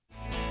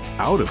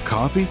Out of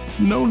coffee?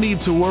 No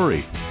need to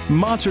worry.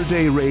 Mater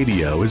Dei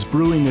Radio is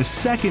brewing a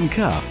second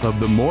cup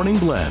of the morning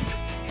blend.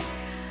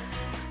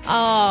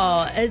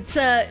 Oh,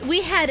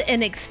 we had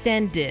an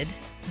extended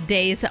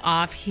days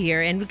off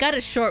here, and we got a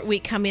short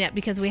week coming up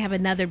because we have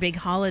another big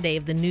holiday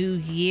of the new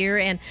year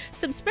and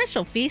some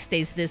special feast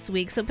days this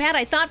week. So, Pat,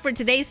 I thought for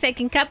today's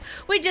second cup,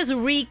 we just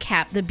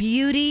recap the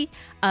beauty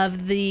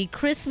of the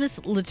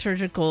Christmas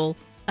liturgical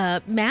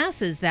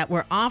masses that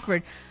were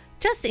offered.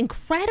 Just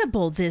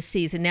incredible this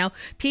season. Now,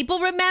 people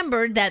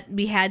remembered that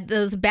we had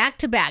those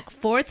back-to-back,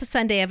 fourth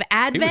Sunday of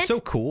Advent. It was so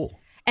cool.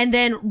 And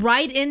then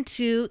right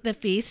into the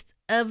Feast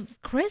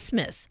of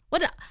Christmas.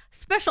 What a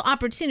special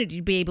opportunity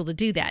to be able to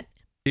do that.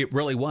 It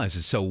really was.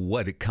 And so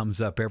it comes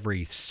up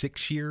every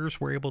 6 years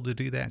we're able to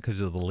do that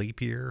because of the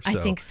leap year? I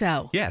think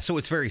so. Yeah, so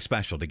it's very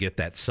special to get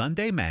that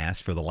Sunday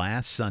Mass for the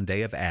last Sunday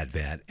of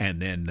Advent,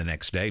 and then the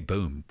next day,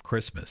 boom,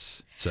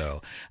 Christmas.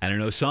 So, and I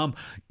know some,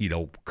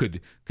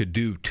 could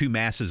do two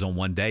Masses on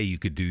one day. You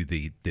could do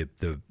the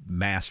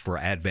Mass for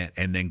Advent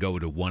and then go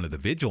to one of the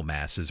Vigil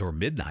Masses or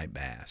Midnight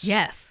Mass.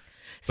 Yes.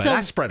 But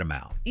I spread them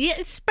out.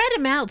 Yeah, spread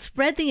them out.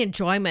 Spread the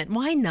enjoyment.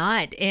 Why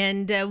not?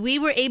 And we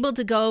were able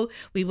to go.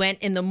 We went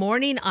in the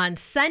morning on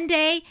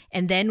Sunday,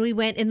 and then we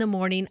went in the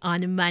morning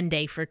on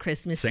Monday for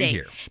Christmas Day. Same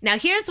here. Now,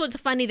 here's what's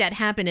funny that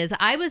happened is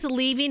I was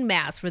leaving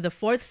Mass for the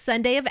fourth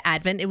Sunday of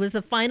Advent. It was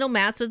the final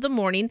Mass of the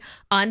morning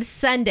on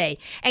Sunday.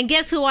 And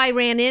guess who I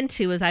ran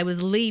into as I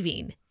was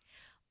leaving?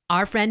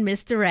 Our friend,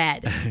 Mr.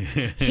 Ed.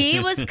 He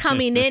was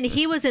coming in.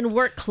 He was in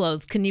work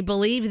clothes. Can you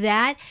believe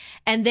that?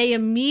 And they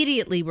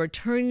immediately were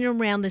turning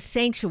around the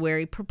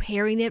sanctuary,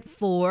 preparing it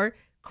for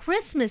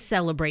Christmas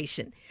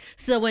celebration.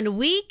 So when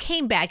we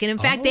came back, and in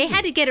fact, they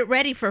had to get it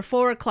ready for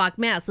 4 o'clock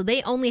Mass, so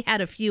they only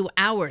had a few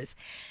hours.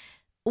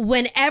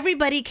 When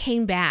everybody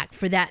came back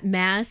for that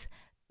Mass,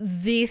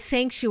 the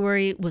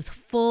sanctuary was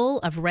full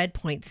of red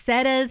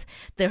poinsettias.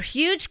 The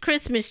huge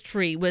Christmas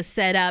tree was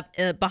set up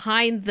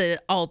behind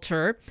the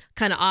altar,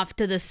 kind of off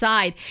to the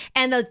side.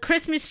 And the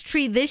Christmas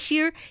tree this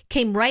year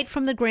came right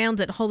from the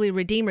grounds at Holy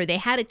Redeemer. They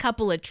had a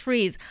couple of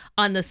trees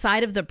on the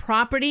side of the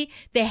property.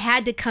 They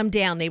had to come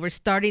down. They were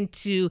starting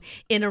to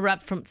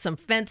interrupt from some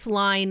fence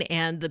line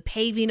and the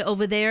paving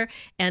over there.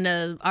 And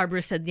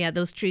arborist said, yeah,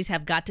 those trees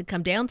have got to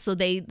come down. So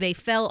they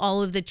fell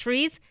all of the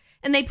trees.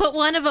 And they put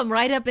one of them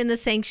right up in the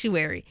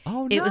sanctuary.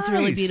 Oh, nice. It was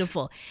really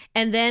beautiful.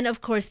 And then, of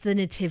course, the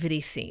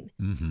nativity scene.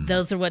 Mm-hmm.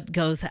 Those are what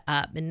goes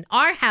up. In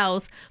our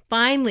house,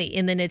 finally,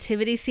 in the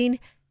nativity scene,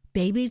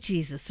 baby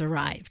Jesus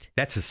arrived.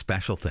 That's a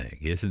special thing,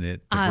 isn't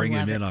it? To I bring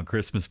love him in it. on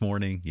Christmas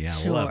morning. Yeah,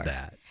 Sure. I love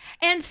that.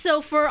 And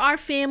so for our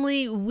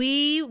family,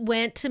 we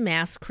went to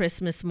Mass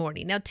Christmas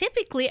morning. Now,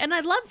 typically, and I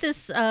love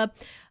this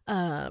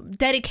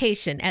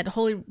dedication at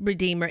Holy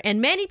Redeemer, and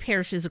many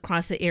parishes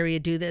across the area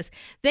do this.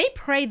 They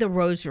pray the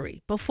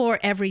rosary before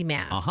every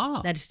Mass.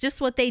 That's just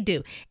what they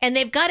do. And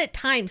they've got it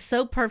timed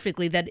so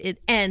perfectly that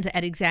it ends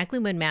at exactly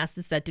when Mass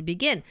is set to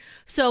begin.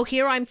 So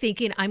here I'm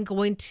thinking I'm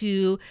going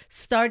to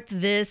start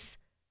this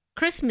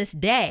Christmas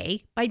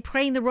Day by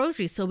praying the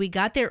rosary. So we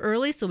got there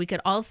early so we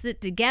could all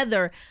sit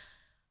together.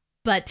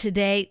 But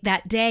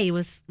that day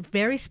was a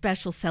very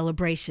special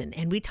celebration.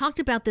 And we talked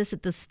about this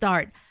at the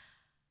start.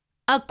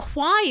 A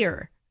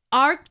choir,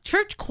 our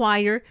church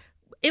choir,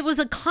 it was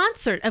a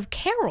concert of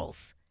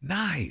carols.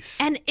 Nice.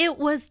 And it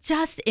was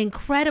just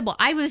incredible.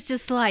 I was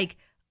just like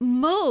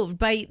moved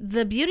by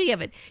the beauty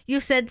of it. You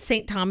said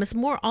St. Thomas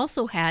More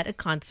also had a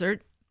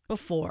concert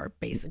before,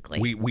 basically.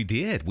 We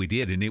did.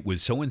 And it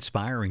was so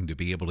inspiring to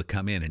be able to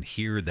come in and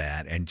hear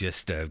that and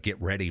just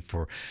get ready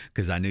for,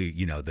 because I knew,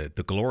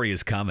 the glory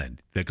is coming.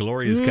 The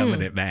glory is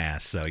coming at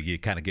Mass. So you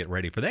kind of get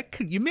ready for that.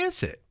 You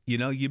miss it.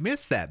 You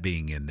miss that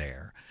being in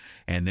there.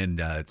 And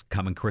then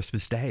coming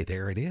Christmas Day,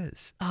 there it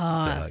is.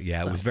 Oh, so,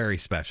 yeah, it was very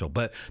special.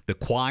 But the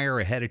choir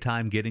ahead of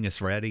time getting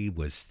us ready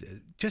was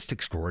just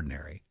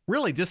extraordinary.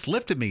 Really just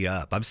lifted me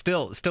up. I'm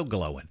still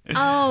glowing.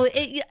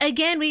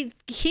 Again, we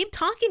keep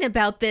talking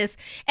about this.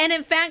 And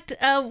in fact,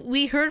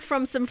 we heard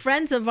from some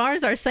friends of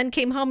ours. Our son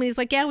came home and he's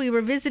like, yeah, we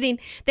were visiting.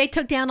 They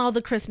took down all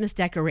the Christmas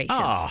decorations.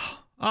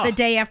 The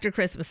day after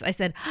Christmas. I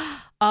said,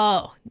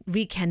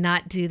 we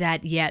cannot do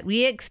that yet.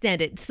 We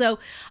extended. So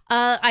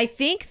I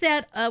think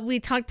that we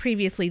talked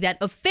previously that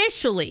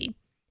officially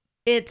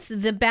it's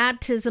the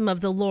baptism of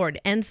the Lord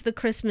ends the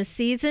Christmas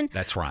season.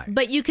 That's right.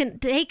 But you can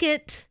take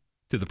it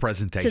to the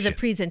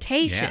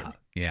presentation.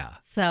 Yeah.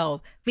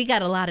 So we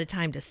got a lot of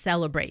time to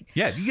celebrate.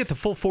 Yeah, you get the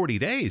full 40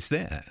 days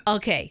then.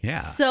 Okay.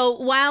 Yeah. So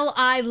while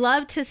I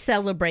love to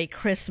celebrate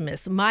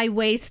Christmas, my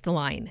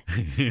waistline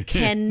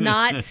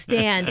cannot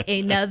stand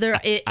another.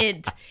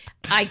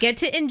 I get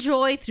to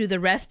enjoy through the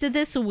rest of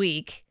this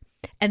week,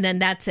 and then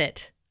that's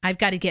it. I've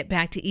got to get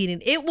back to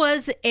eating. It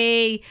was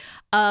a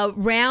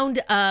round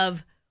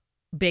of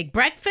big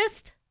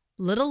breakfast,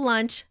 little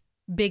lunch,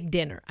 big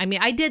dinner. I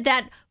mean, I did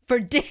that for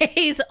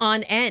days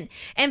on end.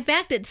 In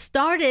fact, it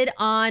started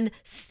on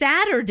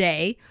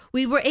Saturday.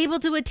 We were able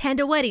to attend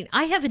a wedding.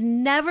 I have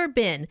never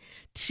been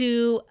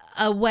to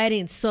a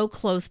wedding so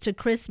close to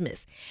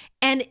Christmas.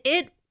 And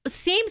it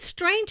seemed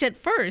strange at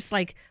first,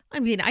 like, I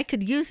mean, I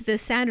could use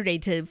this Saturday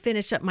to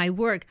finish up my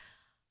work.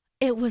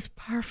 It was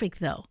perfect,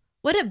 though.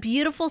 What a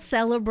beautiful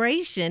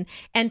celebration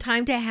and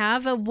time to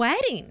have a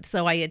wedding.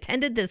 So I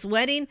attended this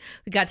wedding.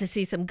 We got to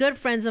see some good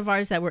friends of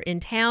ours that were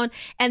in town.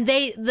 And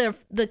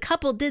the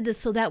couple did this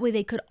so that way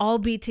they could all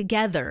be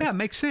together. Yeah, it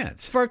makes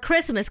sense. For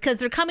Christmas, because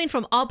they're coming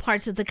from all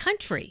parts of the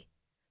country.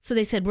 So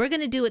they said, we're going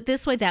to do it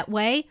this way, that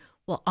way.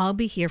 We'll all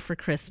be here for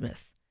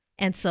Christmas.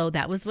 And so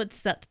that was what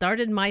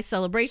started my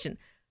celebration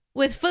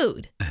with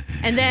food.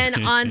 And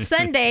then on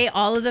Sunday,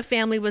 all of the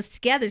family was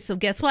together. So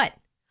guess what?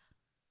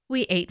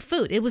 We ate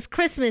food. It was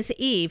Christmas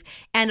Eve,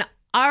 and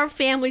our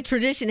family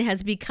tradition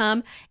has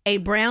become a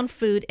brown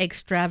food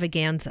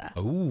extravaganza.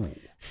 Oh.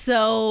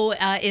 So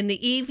in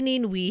the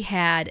evening, we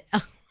had,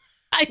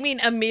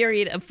 a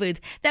myriad of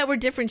foods that were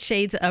different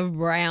shades of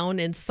brown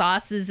and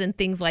sauces and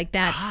things like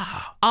that.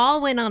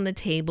 All went on the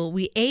table.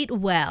 We ate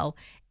well.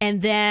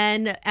 And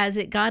then as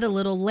it got a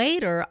little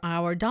later,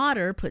 our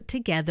daughter put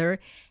together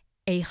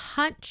a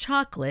hot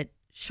chocolate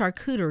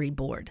charcuterie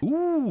board.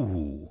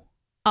 Ooh.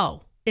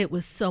 Oh. It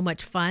was so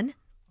much fun.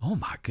 Oh,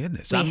 my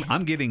goodness.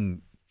 I'm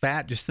getting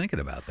fat just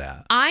thinking about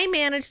that. I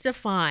managed to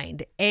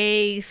find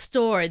a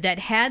store that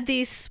had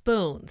these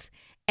spoons,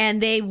 and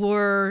they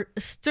were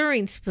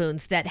stirring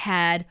spoons that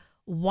had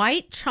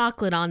white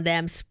chocolate on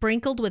them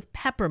sprinkled with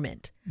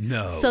peppermint.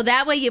 No. So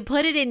that way you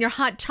put it in your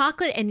hot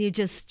chocolate and you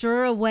just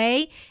stir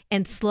away,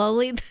 and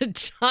slowly the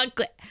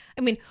chocolate.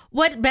 I mean,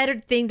 what better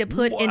thing to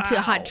put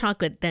into hot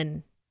chocolate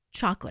than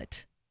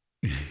chocolate?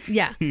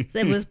 Yeah,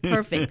 it was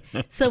perfect.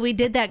 So we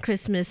did that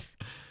Christmas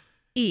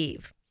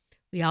Eve.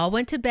 We all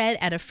went to bed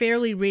at a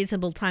fairly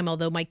reasonable time,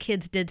 although my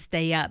kids did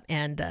stay up,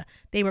 and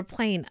they were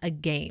playing a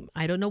game.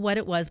 I don't know what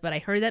it was, but I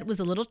heard that it was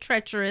a little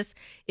treacherous.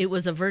 It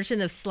was a version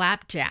of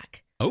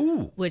Slapjack.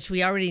 Oh. Which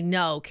we already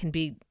know can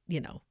be,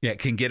 Yeah, it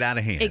can get out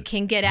of hand. It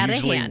can get out of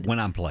hand. Usually when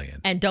I'm playing.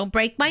 And don't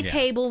break my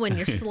table when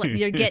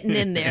you're getting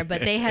in there.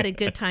 But they had a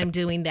good time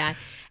doing that.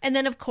 And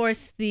then, of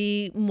course,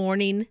 the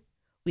morning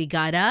we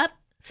got up.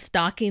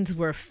 Stockings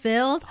were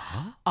filled.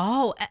 Huh?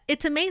 Oh,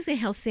 it's amazing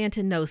how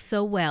Santa knows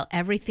so well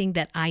everything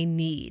that I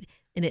need.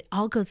 And it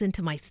all goes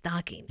into my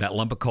stocking. That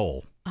lump of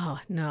coal. Oh,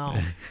 no.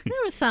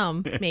 There was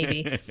some,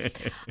 maybe.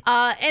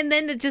 And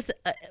then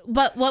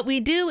but what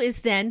we do is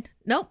then,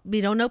 nope,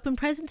 we don't open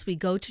presents. We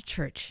go to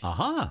church.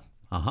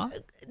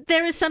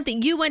 There is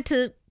something. You went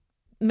to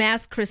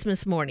Mass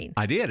Christmas morning.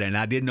 I did, and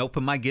I didn't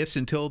open my gifts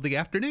until the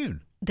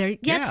afternoon.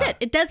 That's it.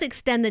 It does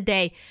extend the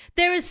day.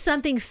 There is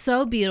something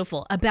so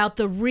beautiful about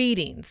the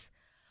readings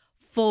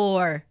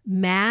for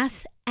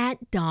Mass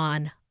at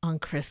dawn on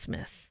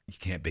Christmas. You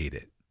can't beat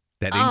it.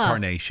 That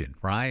incarnation,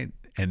 right?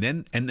 And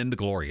then the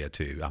Gloria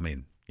too. I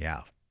mean,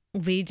 yeah.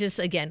 We just,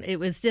 again,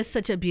 it was just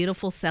such a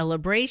beautiful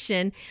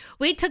celebration.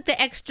 We took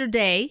the extra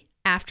day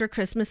after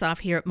Christmas off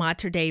here at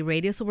Mater Dei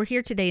Radio, so we're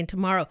here today and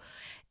tomorrow.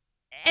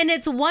 And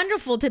it's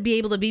wonderful to be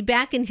able to be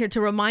back in here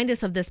to remind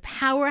us of this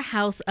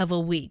powerhouse of a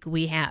week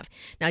we have.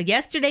 Now,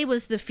 yesterday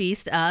was the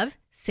feast of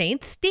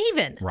St.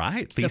 Stephen.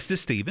 Right. Feast of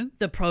Stephen.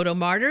 The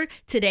proto-martyr.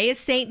 Today is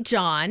St.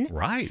 John.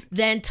 Right.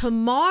 Then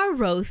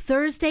tomorrow,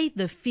 Thursday,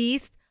 the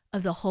feast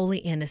of the Holy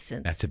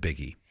Innocents. That's a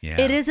biggie.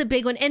 Yeah. It is a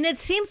big one. And it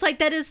seems like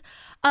that is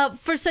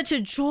for such a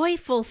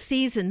joyful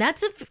season.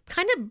 That's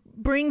kind of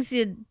brings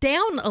you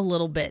down a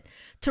little bit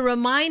to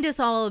remind us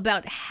all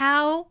about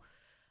how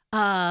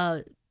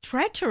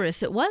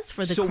treacherous it was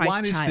for the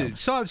Christ child.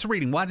 So I was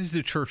reading, why does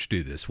the church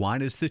do this? Why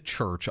does the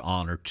church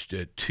honor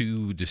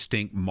two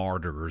distinct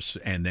martyrs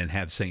and then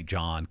have St.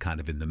 John kind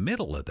of in the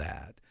middle of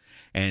that?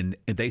 And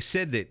they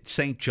said that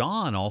St.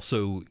 John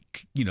also,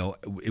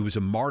 it was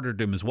a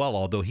martyrdom as well,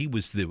 although he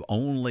was the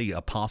only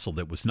apostle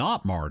that was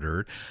not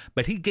martyred,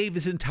 but he gave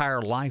his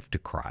entire life to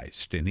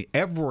Christ and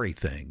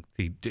everything.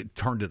 He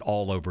turned it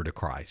all over to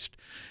Christ.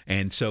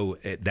 And so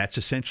that's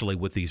essentially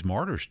what these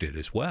martyrs did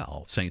as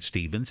well, St.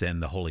 Stephen's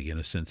and the Holy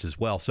Innocents as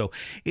well. So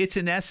it's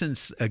in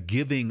essence a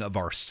giving of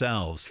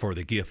ourselves for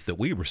the gift that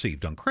we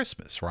received on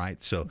Christmas,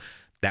 right? So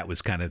that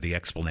was kind of the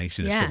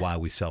explanation as to why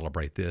we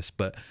celebrate this.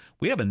 But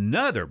we have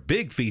another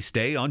big feast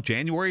day on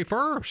January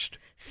 1st.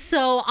 So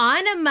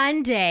on a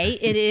Monday,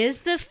 it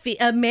is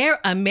a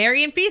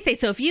Marian feast day.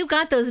 So if you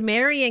got those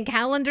Marian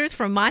calendars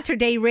from Mater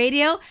Dei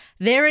Radio,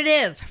 there it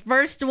is.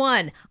 First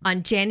one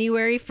on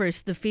January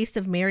 1st, the Feast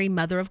of Mary,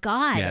 Mother of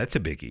God. Yeah, that's a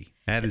biggie.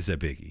 That is a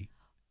biggie.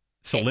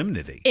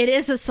 Solemnity. It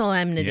is a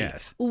solemnity.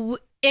 Yes.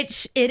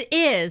 It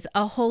is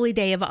a holy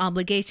day of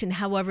obligation.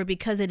 However,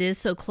 because it is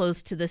so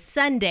close to the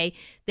Sunday,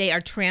 they are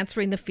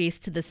transferring the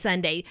feast to the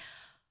Sunday.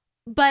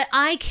 But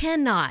I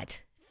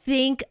cannot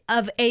think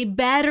of a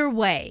better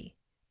way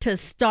to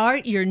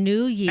start your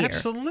new year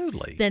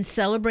Absolutely. than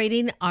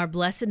celebrating our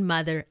Blessed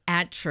Mother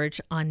at church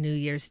on New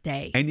Year's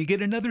Day. And you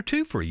get another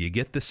twofer. You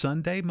get the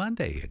Sunday,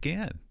 Monday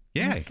again.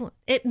 Yeah. Excellent.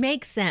 It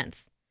makes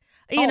sense.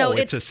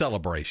 It's a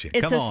celebration.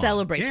 It's Come a on.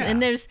 celebration. Yeah.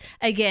 And there's,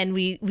 again,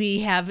 we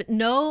have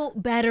no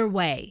better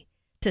way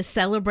to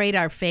celebrate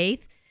our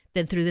faith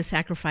than through the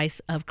sacrifice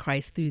of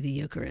Christ through the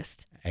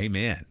Eucharist.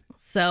 Amen.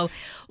 So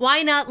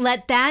why not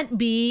let that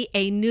be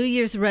a New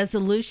Year's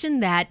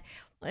resolution that,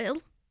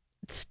 well,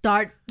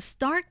 start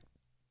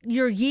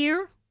your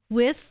year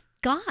with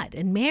God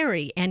and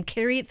Mary and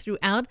carry it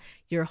throughout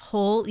your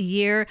whole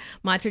year.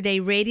 Mater Dei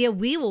Radio,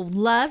 we will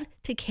love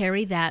to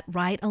carry that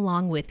right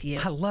along with you.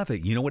 I love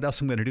it. You know what else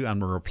I'm going to do? I'm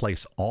going to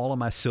replace all of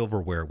my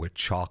silverware with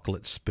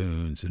chocolate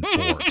spoons and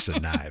forks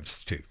and knives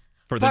too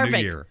for the Perfect.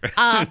 new year.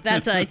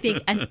 That's, I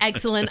think, an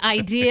excellent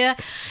idea.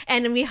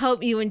 And we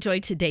hope you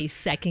enjoyed today's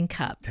second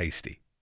cup. Tasty.